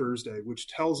through Thursday, which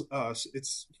tells us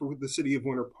it's for the city of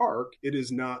Winter Park, it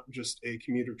is not just a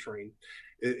commuter train.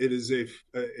 It is a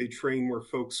train where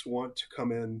folks want to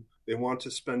come in, they want to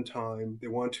spend time, they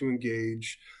want to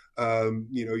engage.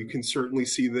 You can certainly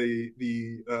see the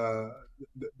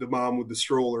mom with the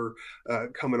stroller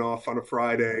coming off on a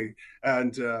Friday,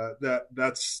 and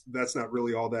that's not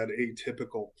really all that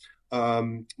atypical.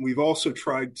 We've also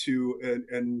tried to,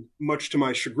 and much to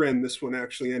my chagrin, this one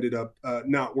actually ended up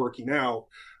not working out.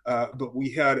 But we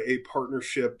had a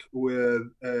partnership with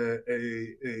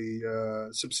a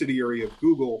subsidiary of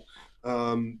Google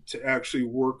to actually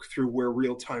work through where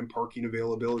real-time parking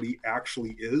availability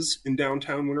actually is in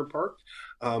downtown Winter Park.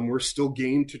 We're still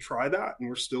game to try that, and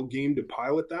we're still game to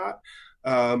pilot that.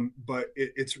 But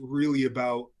it's really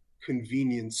about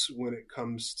convenience when it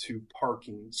comes to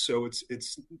parking. So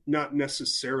it's not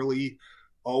necessarily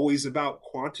always about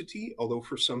quantity, although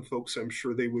for some folks, I'm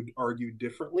sure they would argue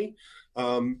differently.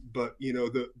 But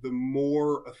the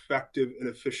more effective and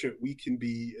efficient we can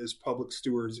be as public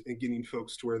stewards in getting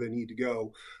folks to where they need to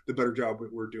go, the better job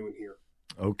that we're doing here.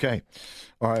 Okay.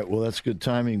 All right. Well, that's good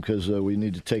timing because we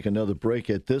need to take another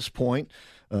break at this point.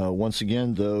 Once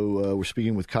again, though, we're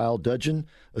speaking with Kyle Dudgeon,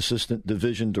 Assistant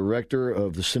Division Director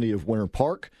of the City of Winter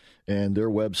Park, and their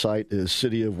website is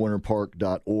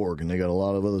cityofwinterpark.org, and they got a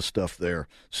lot of other stuff there,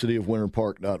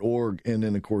 cityofwinterpark.org, and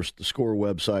then, of course, the SCORE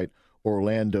website,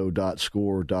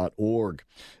 orlando.score.org.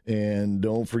 And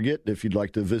don't forget, if you'd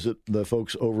like to visit the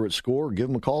folks over at SCORE, give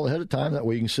them a call ahead of time. That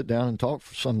way you can sit down and talk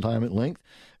for some time at length.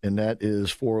 And that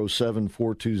is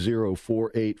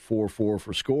 407-420-4844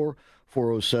 for SCORE,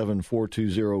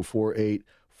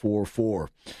 407-420-4844.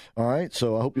 All right,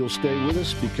 so I hope you'll stay with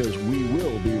us because we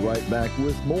will be right back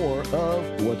with more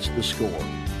of What's the Score?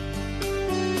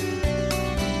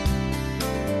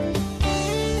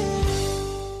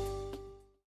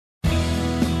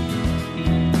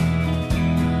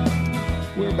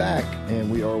 We're back,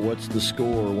 and we are What's the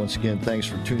Score? Once again, thanks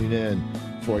for tuning in.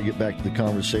 Before I get back to the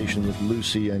conversation with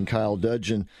Lucy and Kyle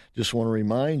Dudgeon, just want to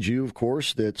remind you, of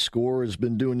course, that SCORE has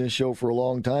been doing this show for a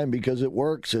long time because it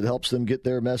works. It helps them get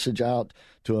their message out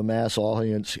to a mass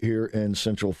audience here in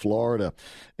Central Florida.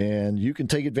 And you can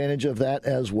take advantage of that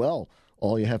as well.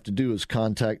 All you have to do is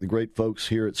contact the great folks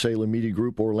here at Salem Media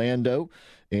Group Orlando.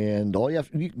 And all you have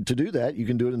to do that, you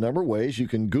can do it a number of ways. You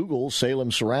can Google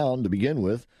Salem Surround to begin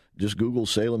with. Just Google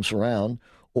Salem Surround.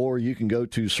 Or you can go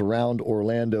to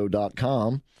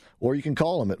surroundorlando.com, or you can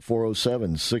call them at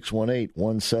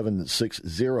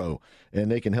 407-618-1760, and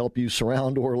they can help you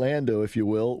surround Orlando, if you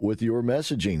will, with your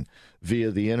messaging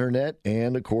via the internet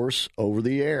and, of course, over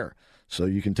the air. So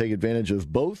you can take advantage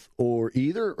of both or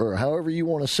either, or however you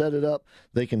want to set it up,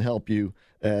 they can help you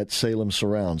at Salem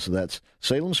Surround. So that's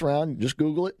Salem Surround. Just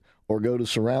Google it. Or go to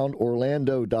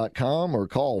surroundorlando.com or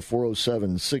call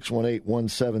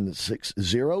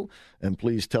 407-618-1760. And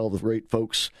please tell the great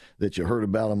folks that you heard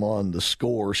about them on the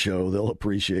SCORE show. They'll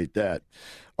appreciate that.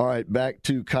 All right, back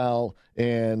to Kyle.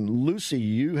 And Lucy,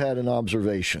 you had an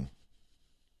observation.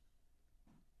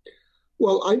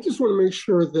 Well, I just want to make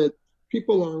sure that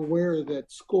people are aware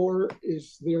that SCORE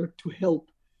is there to help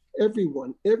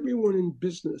everyone in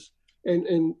business.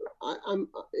 And I'm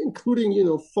including,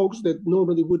 folks that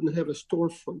normally wouldn't have a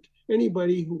storefront.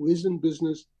 Anybody who is in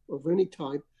business of any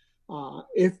type,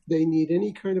 if they need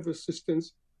any kind of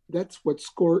assistance, that's what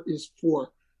SCORE is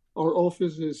for. Our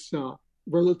office is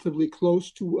relatively close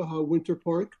to Winter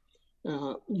Park.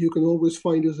 You can always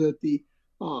find us at the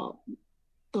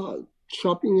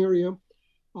shopping area.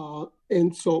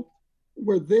 And so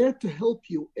we're there to help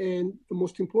you. And the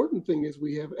most important thing is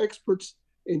we have experts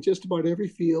in just about every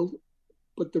field.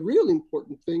 But the real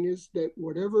important thing is that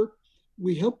whatever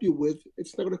we help you with,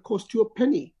 it's not going to cost you a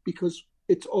penny because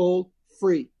it's all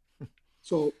free.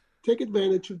 So take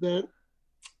advantage of that.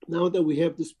 Now that we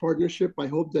have this partnership, I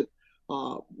hope that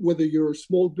whether you're a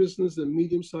small business, a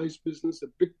medium-sized business, a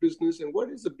big business, and what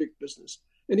is a big business?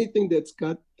 Anything that's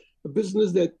got a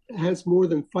business that has more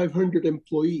than 500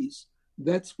 employees,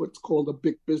 that's what's called a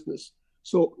big business.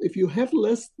 So if you have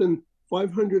less than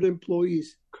 500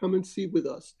 employees, come and see with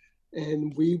us.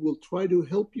 And we will try to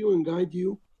help you and guide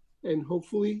you, and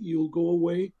hopefully you'll go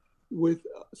away with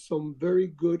some very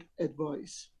good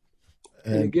advice.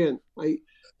 And again, I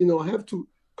have to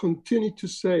continue to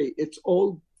say it's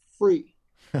all free,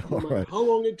 no matter how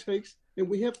long it takes. And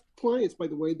we have clients, by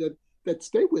the way, that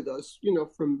stay with us,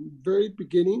 from very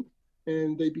beginning,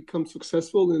 and they become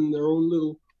successful in their own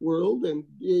little world. And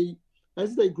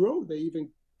as they grow, they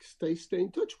even stay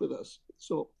in touch with us.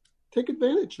 So take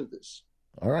advantage of this.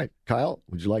 All right. Kyle,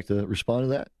 would you like to respond to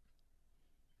that?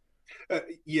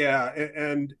 Yeah,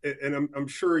 and I'm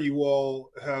sure you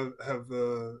all have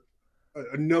a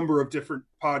number of different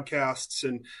podcasts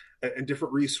and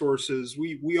different resources.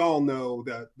 We all know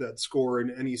that SCORE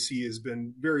and NEC has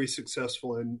been very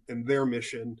successful in their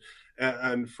mission,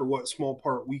 and for what small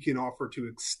part we can offer to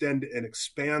extend and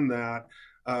expand that.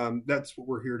 That's what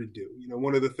we're here to do.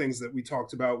 One of the things that we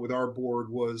talked about with our board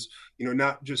was,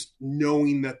 not just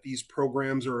knowing that these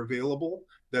programs are available,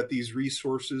 that these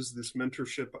resources, this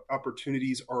mentorship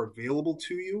opportunities are available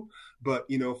to you, but,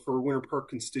 for Winter Park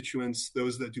constituents,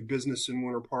 those that do business in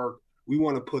Winter Park, we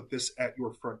want to put this at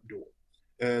your front door.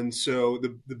 And so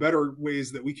the better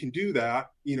ways that we can do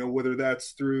that, whether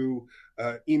that's through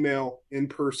email, in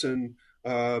person,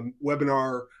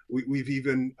 webinar. We've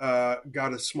even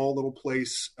got a small little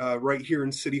place right here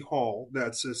in City Hall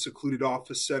that's a secluded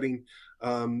office setting,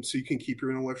 so you can keep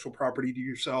your intellectual property to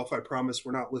yourself. I promise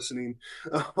we're not listening.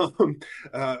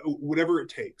 Whatever it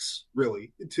takes,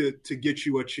 really, to get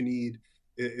you what you need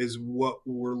is what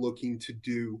we're looking to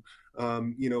do.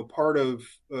 Part of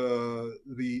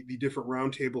the different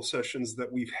roundtable sessions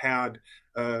that we've had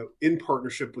in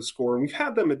partnership with SCORE, and we've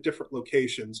had them at different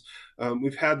locations.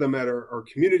 We've had them at our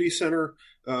community center,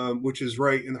 which is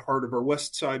right in the heart of our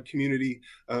West Side community.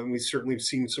 We certainly have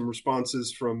seen some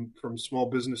responses from small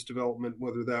business development,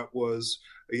 whether that was,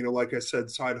 like I said,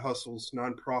 side hustles,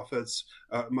 nonprofits,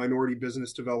 minority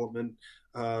business development.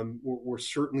 We're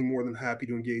certainly more than happy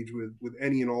to engage with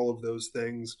any and all of those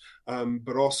things,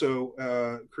 but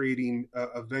also creating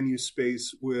a venue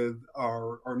space with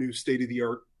our new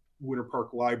state-of-the-art Winter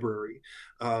Park Library.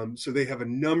 So they have a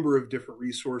number of different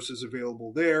resources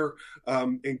available there,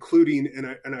 including,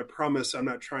 and I promise I'm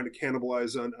not trying to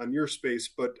cannibalize on your space,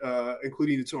 but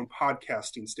including its own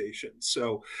podcasting station.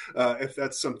 So if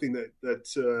that's something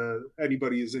that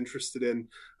anybody is interested in,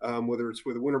 whether it's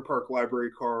with a Winter Park Library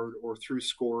card or through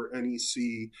SCORE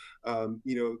NEC,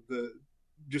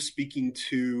 just speaking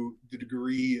to the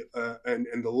degree and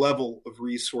the level of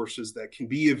resources that can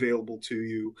be available to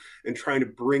you, and trying to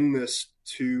bring this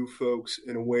to folks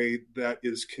in a way that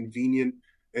is convenient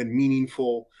and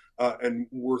meaningful and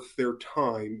worth their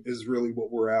time is really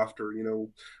what we're after.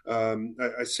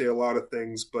 I say a lot of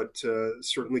things, but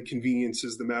certainly convenience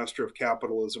is the master of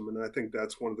capitalism, and I think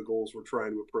that's one of the goals we're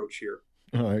trying to approach here.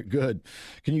 All right, good.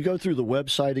 Can you go through the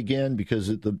website again? Because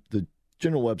the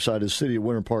general website is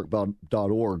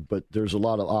cityofwinterpark.org, but there's a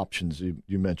lot of options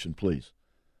you mentioned, please.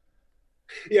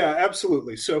 Yeah,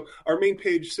 absolutely. So our main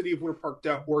page,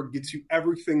 cityofwinterpark.org, gets you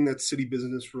everything that's city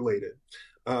business related.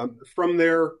 From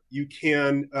there, you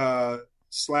can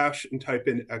slash and type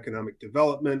in economic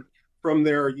development. From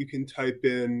there, you can type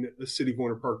in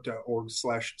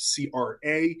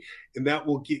cityofwinterpark.org/CRA, and that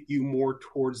will get you more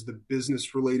towards the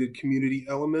business-related community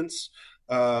elements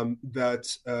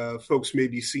that folks may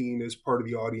be seeing as part of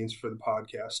the audience for the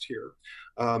podcast here.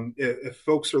 If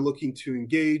folks are looking to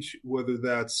engage, whether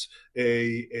that's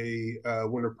a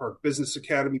Winter Park Business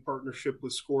Academy partnership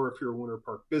with SCORE, if you're a Winter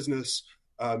Park business,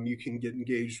 you can get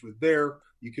engaged with there.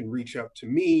 You can reach out to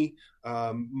me.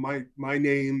 My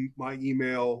name, my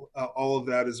email, all of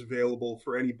that is available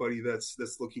for anybody that's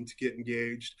looking to get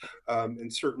engaged.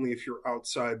 And certainly if you're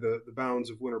outside the bounds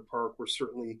of Winter Park, we're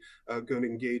certainly going to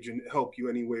engage and help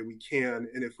you any way we can.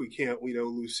 And if we can't, we know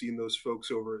Lucy and those folks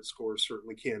over at SCORE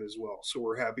certainly can as well. So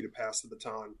we're happy to pass the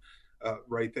baton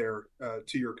right there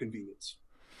to your convenience.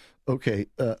 Okay.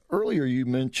 Earlier you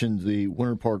mentioned the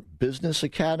Winter Park Business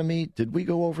Academy. Did we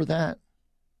go over that?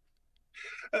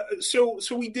 So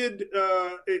we did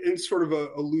in sort of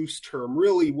a loose term.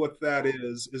 Really what that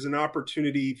is an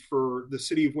opportunity for the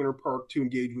city of Winter Park to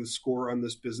engage with SCORE on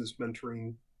this business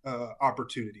mentoring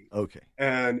opportunity. Okay.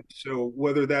 And so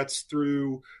whether that's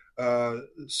through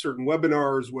certain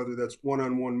webinars, whether that's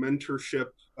one-on-one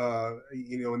mentorship,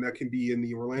 and that can be in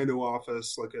the Orlando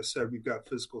office. Like I said, we've got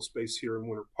physical space here in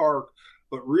Winter Park,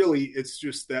 but really it's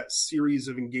just that series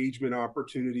of engagement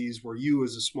opportunities where you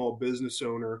as a small business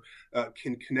owner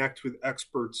can connect with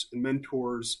experts and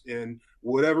mentors in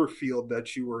whatever field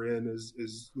that you are in,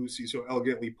 as Lucy so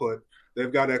elegantly put.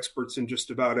 They've got experts in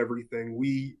just about everything.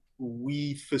 We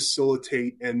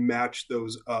facilitate and match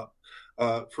those up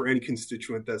for any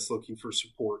constituent that's looking for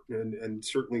support, and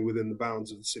certainly within the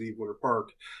bounds of the city of Winter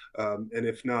Park. And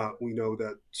if not, we know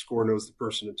that SCORE knows the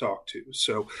person to talk to.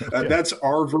 So that's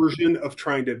our version of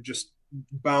trying to just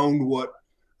bound what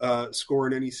SCORE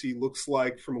and NEC looks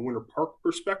like from a Winter Park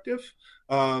perspective.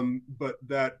 But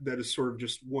that is sort of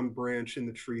just one branch in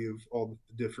the tree of all the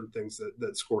different things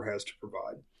that SCORE has to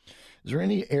provide. Is there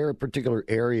any particular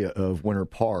area of Winter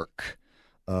Park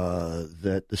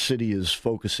that the city is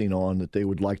focusing on that they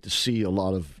would like to see a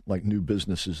lot of like new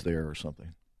businesses there or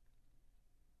something?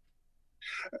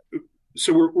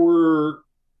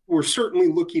 we're certainly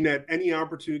looking at any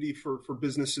opportunity for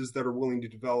businesses that are willing to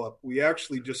develop. We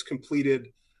actually just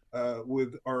completed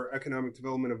with our Economic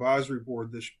Development Advisory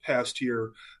Board this past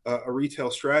year a retail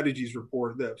strategies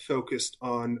report that focused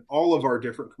on all of our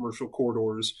different commercial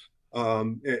corridors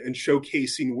and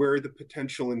showcasing where the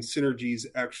potential and synergies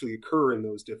actually occur in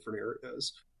those different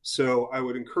areas. So I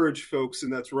would encourage folks,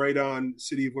 and that's right on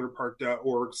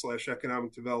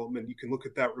cityofwinterpark.org/economic development. You can look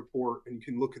at that report and you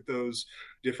can look at those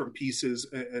different pieces.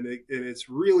 And it's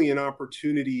really an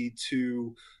opportunity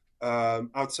to,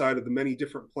 outside of the many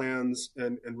different plans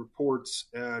and reports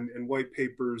and white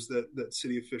papers that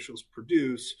city officials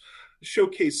produce,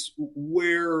 showcase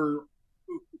where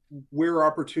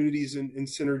opportunities and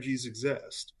synergies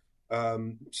exist.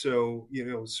 So,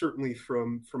 certainly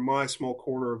from my small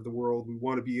corner of the world, we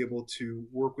want to be able to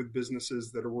work with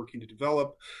businesses that are working to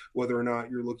develop, whether or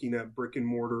not you're looking at brick and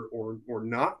mortar or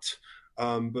not.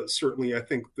 But certainly, I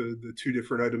think the two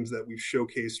different items that we've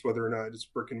showcased, whether or not it's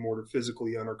brick and mortar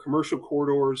physically on our commercial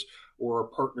corridors or our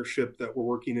partnership that we're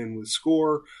working in with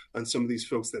SCORE on some of these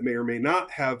folks that may or may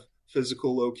not have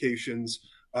physical locations,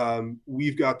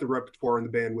 we've got the repertoire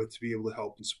and the bandwidth to be able to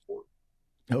help and support.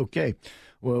 Okay.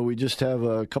 Well, we just have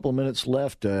a couple of minutes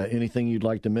left. Anything you'd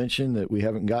like to mention that we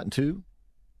haven't gotten to?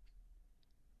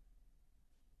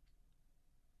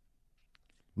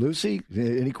 Lucy,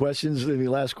 any questions? Any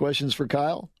last questions for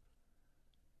Kyle?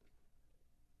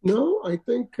 No, I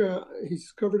think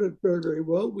he's covered it very, very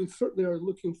well. We certainly are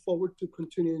looking forward to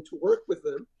continuing to work with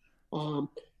them.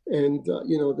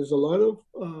 There's a lot of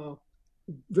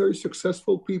very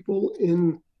successful people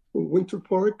in Winter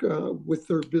Park with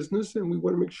their business, and we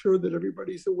want to make sure that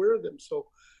everybody's aware of them. So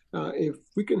if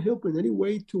we can help in any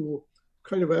way to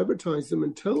kind of advertise them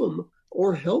and tell them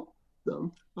or help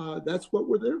them, that's what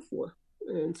we're there for.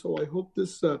 And so I hope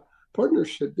this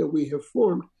partnership that we have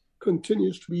formed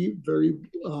continues to be very,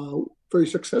 very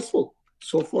successful.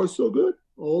 So far, so good.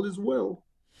 All is well.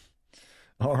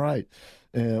 All right.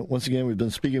 Once again, we've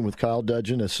been speaking with Kyle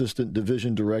Dudgeon, Assistant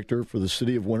Division Director for the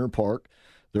City of Winter Park.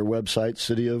 Their website,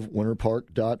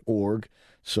 cityofwinterpark.org.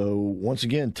 So once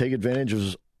again, take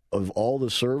advantage of all the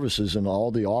services and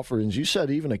all the offerings. You said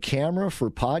even a camera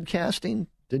for podcasting.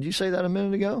 Did you say that a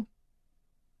minute ago?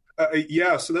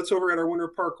 Yeah, so that's over at our Winter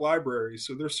Park Library.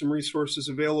 So there's some resources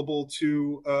available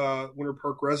to Winter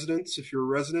Park residents. If you're a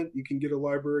resident, you can get a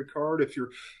library card. If you're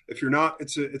not,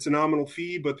 it's a nominal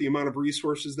fee, but the amount of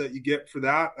resources that you get for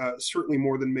that certainly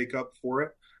more than make up for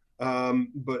it.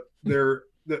 But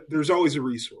there's always a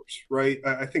resource, right?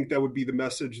 I think that would be the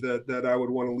message that I would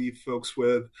want to leave folks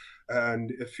with. And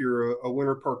if you're a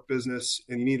Winter Park business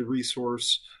and you need a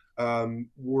resource,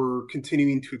 we're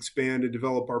continuing to expand and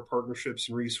develop our partnerships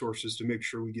and resources to make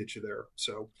sure we get you there.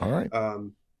 So, all right.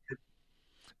 And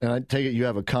I take it you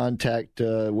have a contact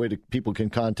way that people can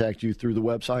contact you through the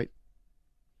website?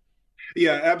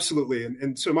 Yeah, absolutely.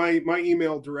 And so my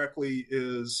email directly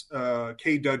is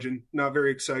kdudgeon, not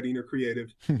very exciting or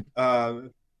creative,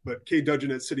 but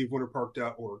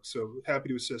kdudgeon@cityofwinterpark.org. So happy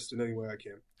to assist in any way I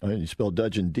can. All right, you spell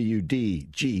Dudgeon,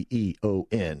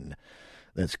 Dudgeon.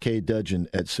 That's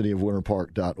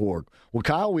kdudgeon@cityofwinterpark.org. Well,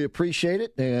 Kyle, we appreciate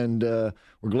it, and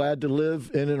we're glad to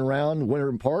live in and around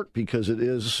Winter Park because it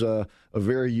is a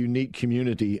very unique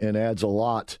community and adds a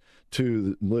lot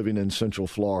to living in Central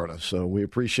Florida. So we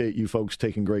appreciate you folks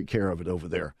taking great care of it over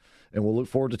there. And we'll look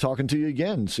forward to talking to you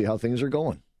again and see how things are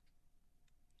going.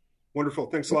 Wonderful.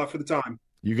 Thanks a lot for the time.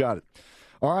 You got it.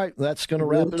 All right, that's going to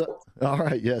wrap it up. All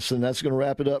right, yes, and that's going to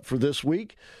wrap it up for this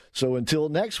week. So until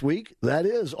next week, that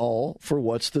is all for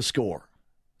What's the Score.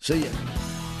 See ya.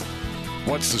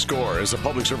 What's the Score is a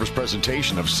public service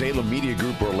presentation of Salem Media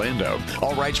Group Orlando.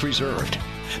 All rights reserved.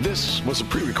 This was a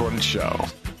pre-recorded show.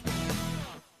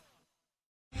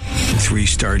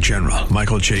 3-star General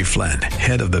Michael J. Flynn,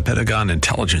 head of the Pentagon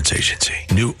Intelligence Agency,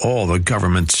 knew all the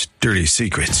government's dirty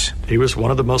secrets. He was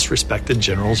one of the most respected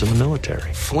generals in the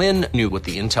military. Flynn knew what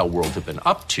the intel world had been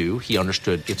up to. He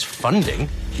understood its funding.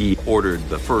 He ordered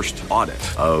the first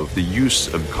audit of the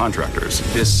use of contractors.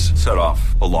 This set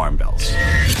off alarm bells.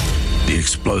 The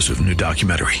explosive new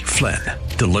documentary, Flynn,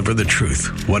 Deliver the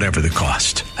Truth, Whatever the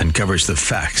Cost, uncovers the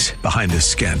facts behind this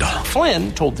scandal.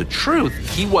 Flynn told the truth.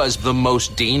 He was the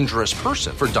most dangerous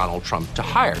person for Donald Trump to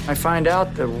hire. I find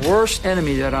out the worst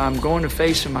enemy that I'm going to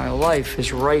face in my life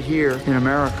is right here in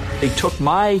America. They took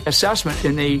my assessment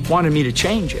and they wanted me to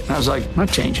change it. And I was like, I'm not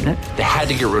changing it. They had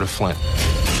to get rid of Flynn.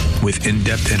 With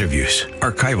in-depth interviews,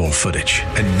 archival footage,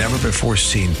 and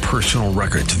never-before-seen personal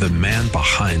records of the man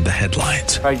behind the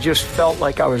headlines. I just felt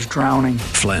like I was drowning.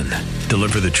 Flynn,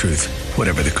 deliver the truth,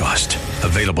 whatever the cost.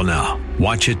 Available now.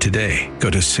 Watch it today.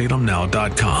 Go to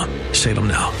salemnow.com.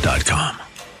 salemnow.com.